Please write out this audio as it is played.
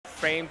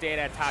frame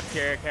data top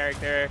tier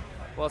character.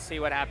 We'll see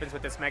what happens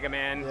with this Mega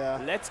Man.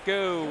 Yeah. Let's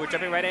go. We're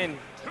jumping right in.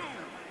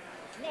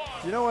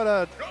 You know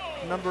what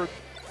number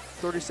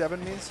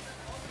 37 means?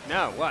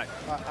 No, what?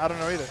 I don't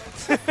know either.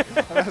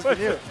 I'm asking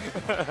you.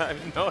 I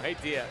have no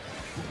idea.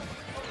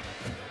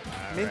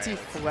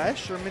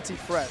 MintyFlesh or Minty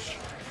Fresh?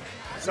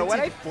 So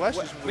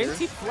MintyFlesh is weird.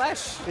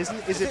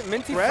 MintyFlesh. Is it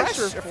Minty fresh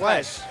Fresh or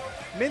flesh?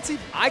 Minty.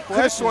 I could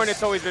have sworn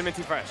it's always been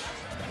MintyFresh.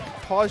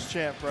 Pause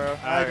champ, bro.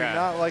 I do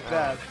not like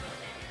that.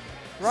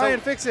 Ryan,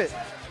 fix it.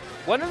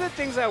 One of the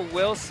things I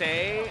will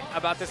say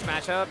about this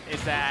matchup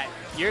is that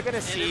you're going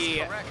to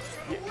see...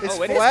 It's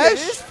Flesh?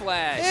 It is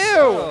Flesh.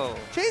 Ew. Oh.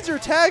 Change your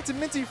tag to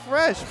Minty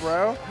Fresh,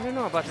 bro. I don't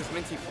know about this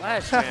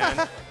MintyFlesh,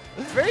 man.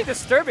 It's very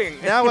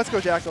disturbing. Now let's go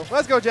Jakal.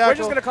 Let's go Jakal. We're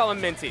just going to call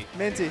him Minty.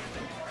 Minty.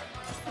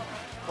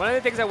 One of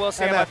the things I will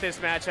say about this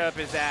matchup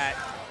is that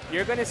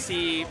you're going to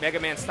see Mega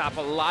Man stop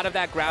a lot of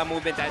that ground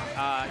movement that,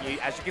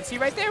 as you can see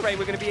right there, right?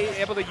 We're going to be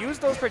able to use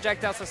those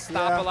projectiles to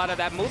stop a lot of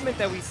that movement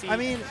that we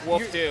see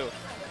Wolf do.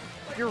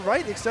 You're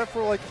right, except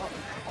for like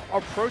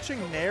approaching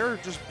Nair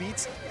just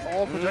beats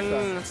all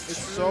projectiles. It's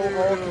so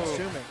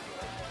all-consuming.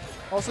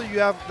 Also, you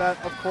have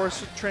that, of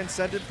course,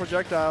 transcendent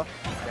projectile.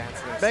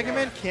 Mega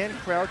Man can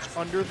crouch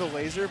under the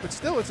laser, but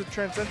still it's a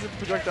transcendent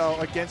projectile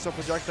against a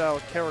projectile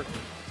character.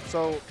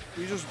 So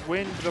you just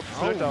win the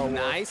projectile war.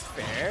 Nice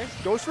fair.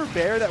 Goes for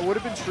Bear. That would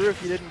have been true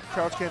if you didn't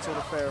crouch cancel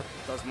the fair.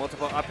 Those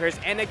multiple up airs.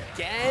 And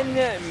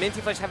again,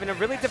 MintyFlesh having a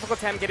really difficult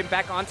time getting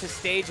back onto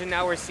stage, and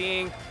now we're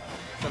seeing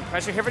some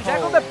pressure here for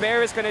Jakal. The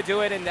Bear is going to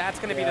do it, and that's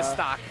going to be the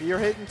stock. You're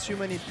hitting too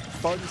many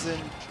buttons in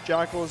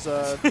Jakal's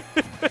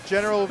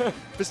general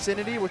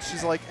vicinity, which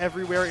is like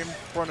everywhere in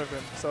front of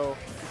him. So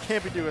you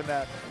can't be doing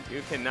that.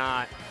 You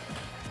cannot.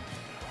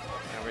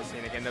 Now we're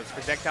seeing again those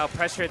projectile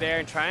pressure there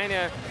and trying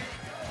to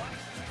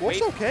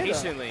Wolf's okay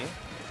patiently.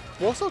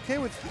 Wolf's okay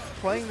with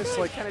playing this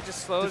like kind of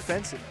just slows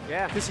defensive.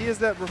 Yeah. Because he has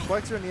that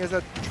reflector and he has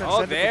that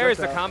transcendent there's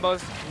the projectile.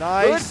 combos.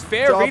 Nice. Good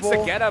fair reads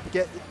the get up.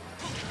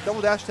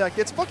 Double dash attack.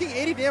 Gets fucking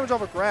 80 damage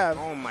off a grab.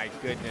 Oh my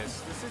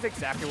goodness. This is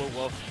exactly what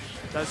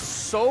Wolf does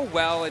so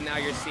well, and now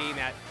you're seeing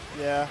that.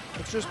 Yeah.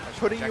 It's just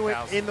putting you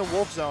in the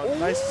Wolf zone. Ooh.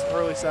 Nice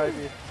early side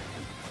beat.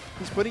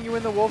 He's putting you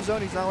in the Wolf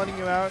zone. He's not letting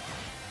you out.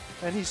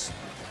 And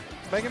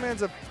Mega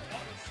Man's a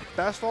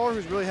fast faller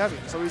who's really heavy.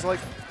 So he's like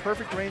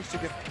perfect range to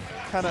get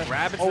kind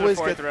of always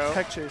get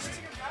tech chased.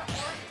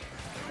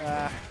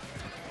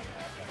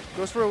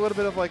 Goes for a little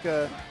bit of like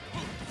a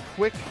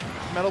quick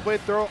Metal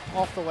Blade throw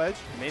off the ledge.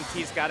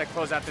 Minty's got to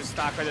close out the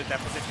stock or the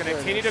deficit's going to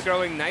continue to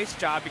growing. Nice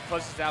job. He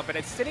closes out, but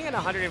it's sitting at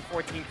 114%.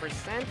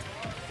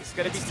 It's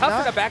going to be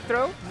tough for the back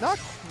throw. Not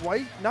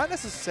quite, not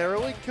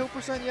necessarily kill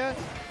percent yet.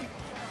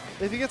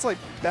 If he gets like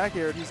back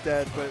aired, he's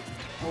dead, but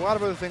a lot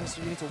of other things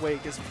you need to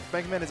wait because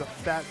Mega Man is a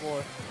fat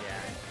boy.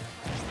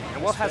 Yeah.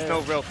 And Wolf has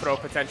no real throw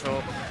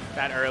potential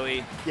that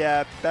early.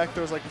 Yeah, back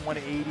throw's like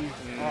 180.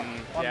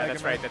 Yeah,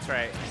 that's right, that's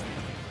right.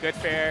 Good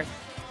fair.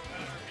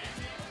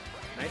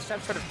 Nice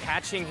job sort of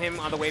catching him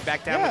on the way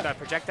back down with that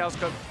projectiles.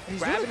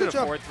 He's doing a good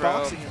job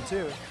boxing him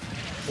too.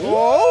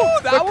 Whoa,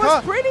 that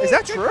was pretty. Is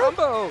that true?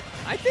 Combo.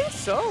 I think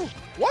so.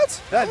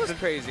 What? That was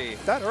crazy.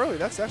 That early,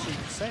 that's actually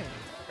insane.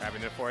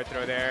 Grabbing the forward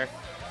throw there.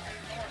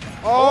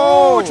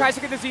 Oh! Tries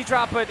to get the Z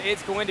drop, but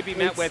it's going to be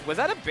met with. Was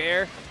that a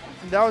bear?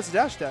 That was a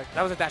dash attack.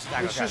 That was a dash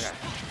attack. It's just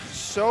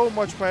so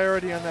much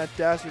priority on that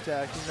dash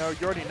attack.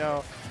 You already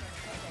know.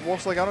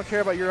 Wolf's like, I don't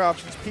care about your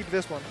options. Peep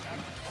this one.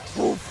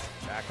 Oof.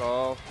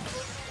 Jakal.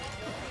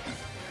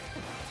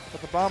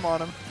 Put the bomb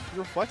on him. He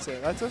reflects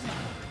it. That doesn't.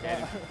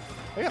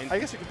 I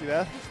guess you could do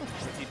that.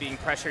 He's being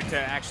pressured to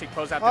actually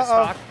close out the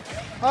stock.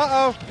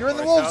 You're in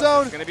the Wolf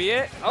zone. That's going to be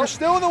it. You're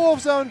still in the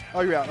Wolf zone.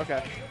 Oh, you're out.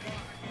 Okay.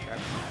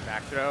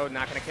 Back throw,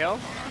 not going to kill.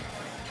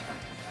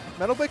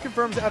 Metal Blade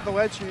confirms at the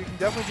ledge here. You can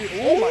definitely do.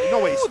 Oh my!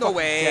 No way! No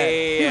way!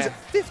 Dead. He was at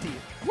 50.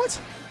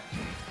 What?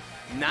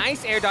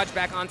 Nice air dodge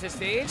back onto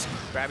stage.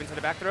 Grabbing to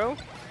the back throw.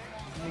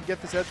 You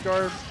get this edge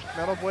guard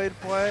Metal Blade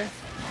play.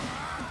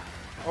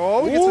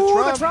 Oh, he gets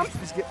the trump.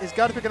 He's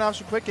got to pick an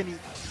option quick, and he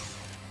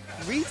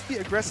reads the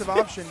aggressive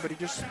option, but he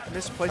just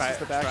misplaces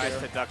the back Tries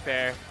to duck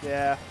there.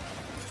 Yeah.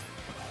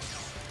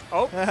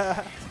 Oh,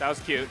 that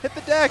was cute. Hit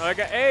the deck.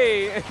 Okay,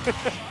 hey.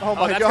 Oh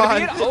my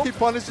god. He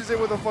punishes it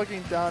with a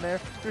fucking down air.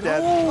 You're dead.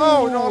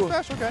 Oh, no,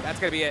 flash. Okay. That's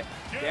going to be it.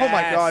 Yes. Oh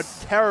my god.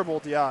 Terrible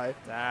DI.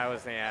 That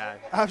was,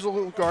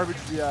 absolute garbage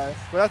DI.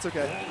 But that's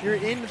okay. You're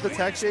in the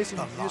tech chase,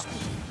 and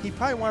he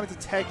probably wanted to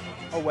tech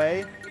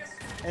away,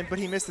 but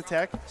he missed the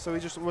tech, so he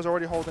just was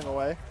already holding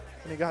away,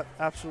 and he got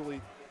absolutely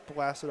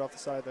blasted off the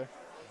side there.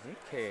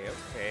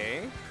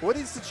 Okay. What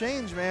needs to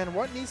change, man?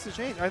 What needs to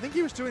change? I think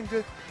he was doing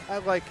good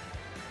at, like,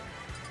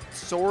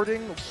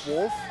 swording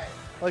Wolf,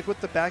 like with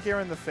the back air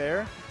and the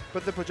fair,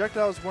 but the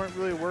projectiles weren't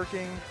really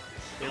working.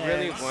 They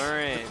really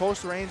weren't. The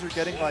close range were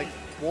getting like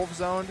Wolf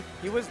zoned.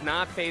 He was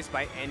not phased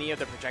by any of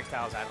the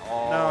projectiles at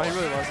all. No, he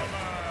really wasn't.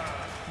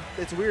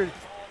 It's weird.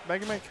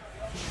 Mega Man,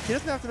 he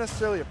doesn't have to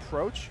necessarily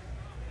approach,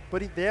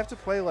 but they have to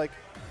play like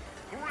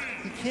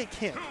he can't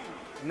camp.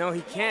 No,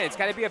 he can't. It's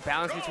got to be a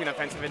balance between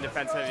offensive and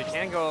defensive. You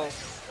can't go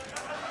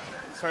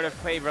sort of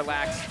play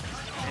relaxed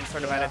and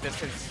sort of at a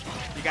distance.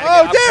 You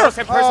gotta get up close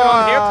and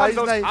personal. Here comes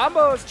those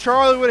combos.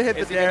 Charlie would have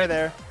hit the dare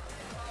there.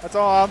 That's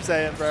all I'm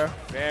saying, bro.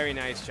 Very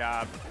nice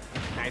job.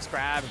 Nice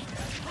grab.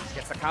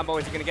 Gets the combo.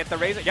 Is he going to get the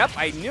razor? Yep,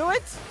 I knew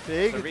it.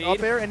 Big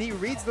up air, and he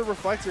reads the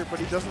reflector, but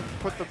he doesn't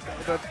put the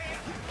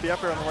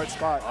up air on the right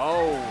spot.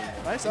 Oh,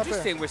 nice up air.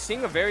 Interesting. We're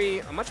seeing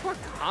a much more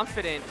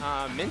confident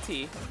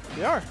Minty.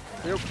 We are.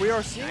 We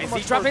are seeing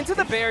nice Z-drop into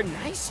the bear.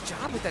 Nice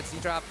job with that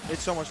Z-drop.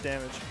 It's so much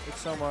damage.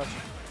 It's so much.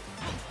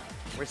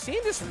 We're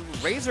seeing this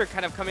razor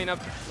kind of coming up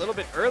a little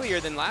bit earlier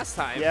than last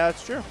time. Yeah,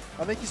 it's true.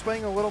 I think he's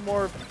playing a little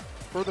more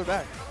further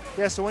back.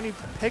 Yeah, so when you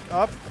pick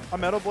up a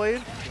Metal Blade,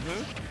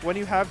 when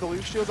you have the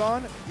leaf shield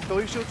on, the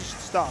leaf shield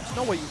just stops.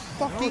 No way, you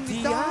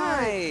fucking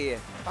die.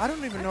 I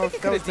don't even know if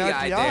that was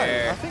that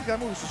DI. I think that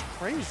move was just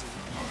crazy.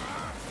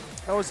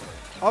 That was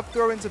up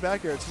throw into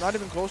back air. It's not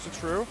even close to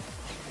true,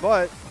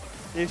 but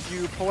if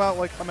you pull out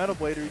like a Metal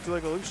Blade or you do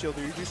like a leaf shield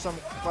or you do some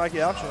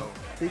flaky option,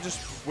 he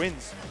just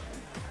wins.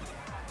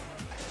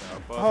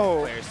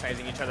 Both players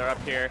sizing each other up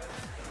here.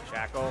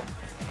 Jakal.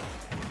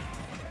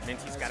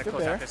 Minty's got to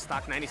close out this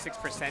stock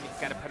 96%. He's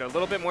got to put a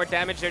little bit more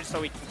damage there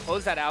so he can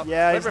close that out.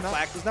 Yeah, he's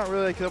not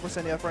really a kill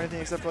percent yet for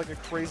anything except for like a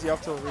crazy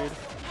up tilt read.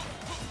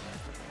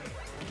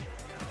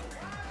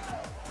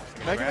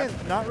 Mega Man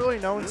not really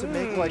known to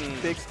make like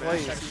big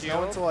plays. He's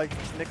known to like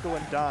nickel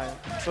and dime.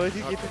 So if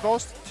he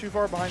falls too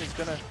far behind, he's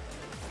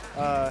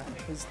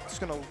just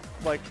gonna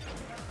like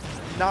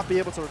not be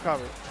able to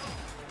recover.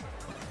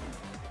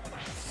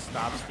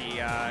 Stops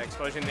the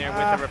explosion there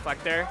with the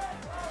reflector.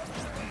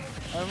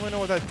 I don't really know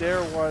what that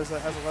dare was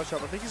as a left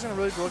shot. I think he's going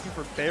to really be looking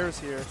for bears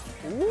here.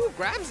 Ooh,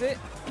 grabs it.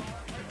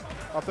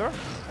 Up there?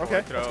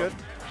 Okay, that's good.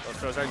 Those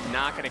throws are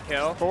not going to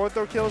kill. Forward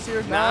throw kills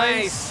here.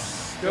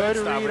 Nice. Good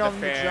read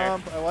on the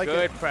jump. I like it.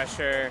 Good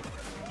pressure.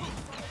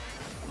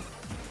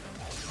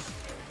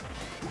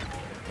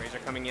 Razor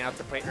coming out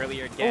to play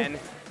earlier again.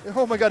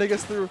 Oh my god, he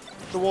gets through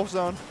the wolf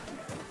zone.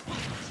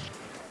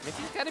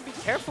 Minty's got to be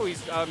careful.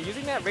 He's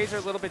using that razor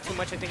a little bit too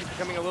much. I think he's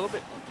becoming a little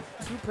bit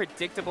too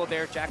predictable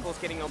there. Jakal's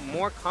getting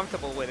more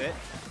comfortable with it.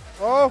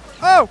 Oh!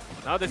 Oh,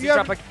 does he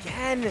drop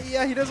again?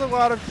 Yeah, he does a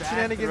lot of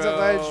shenanigans at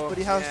ledge, but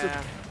he has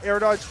to air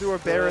dodge through a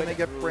bear and they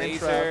get brain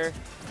trapped.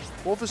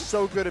 Wolf is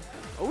so good at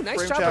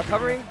nice job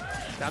recovering.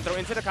 Down throw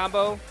into the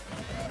combo.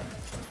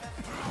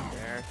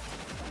 There.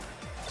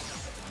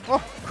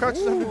 Oh, crouch.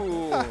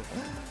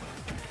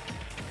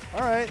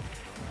 All right.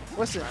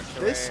 Listen,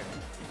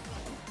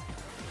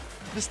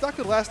 this stock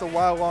could last a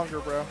while longer,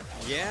 bro.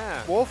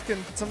 Yeah. Wolf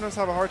can sometimes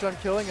have a hard time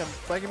killing him.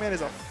 Mega Man is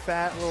a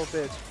fat little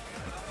bitch.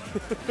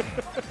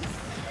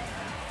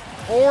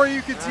 Or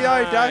you could TI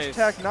dash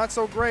attack, not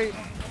so great,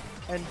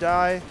 and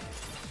die.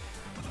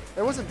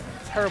 It wasn't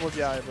terrible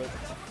DI, but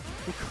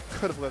he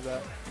could have lived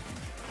that.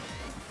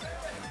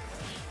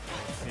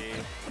 Let's see.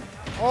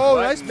 Oh,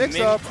 nice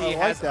mix-up. He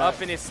has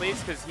up in his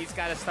sleeves because he's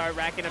got to start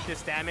racking up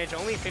this damage.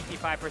 Only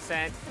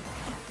 55%.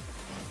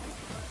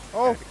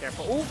 Oh. Be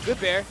careful. Ooh, good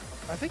bear.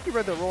 I think he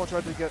read the roll and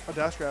tried to get a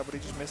dash grab, but he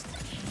just missed.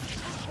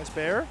 Nice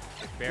bear.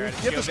 Bear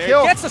get the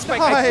skill. Gets the spike.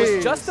 Nice. I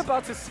was just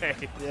about to say.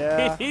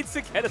 Yeah. He needs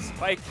to get a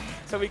spike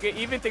so we can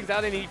even things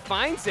out, and he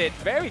finds it.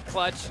 Very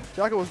clutch.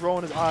 Jakal was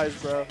rolling his eyes,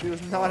 bro. He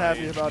was not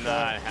happy about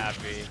that. Not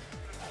happy.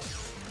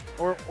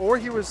 Or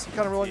he was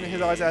kind of rolling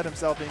his eyes at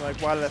himself, being like,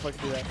 why did I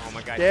fucking do that? Oh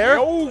my god. Dare?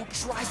 Oh,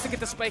 tries to get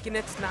the spike, and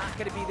it's not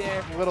going to be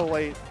there. A little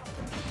late.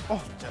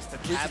 Oh, just a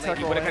tad late.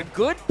 He would have had a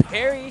good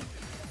parry.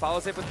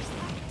 Follows it with,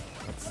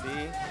 let's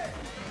see.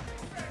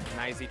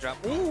 Nice Z-drop.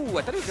 Ooh,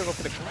 I thought he was going to go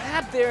for the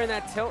grab there in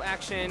that tilt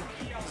action.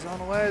 He's on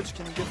the ledge.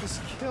 Can he get this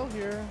kill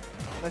here?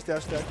 Nice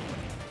dash attack.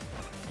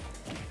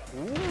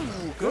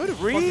 Ooh, good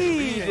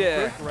read.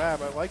 Good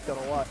grab. I like that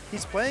a lot.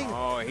 He's playing.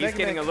 Oh, he's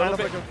getting a little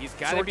bit. He's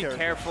got to be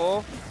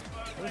careful.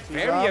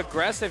 Very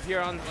aggressive here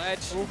on the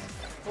ledge.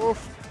 Oof.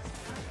 Oof.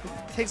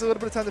 It takes a little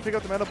bit of time to pick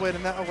up the Metal Blade,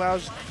 and that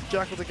allows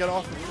Jakal to get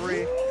off the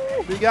free.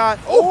 We got.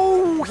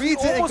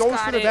 Reads it and goes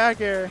for the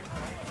back air.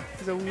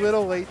 He's a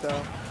little late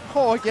though.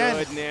 Oh,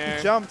 again.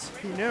 He jumped.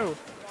 He knew.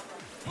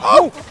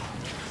 Oh!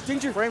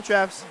 Danger. Frame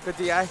traps. Good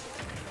DI.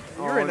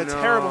 You're in a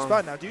terrible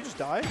spot now. Do you just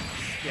die?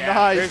 Yeah,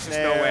 nice. There's just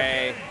no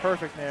way.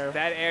 Perfect nair.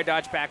 That air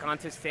dodge back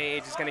onto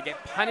stage is going to get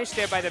punished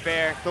there by the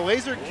bear. The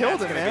laser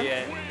killed him,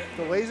 man.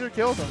 The laser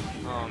killed him.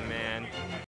 Oh, man.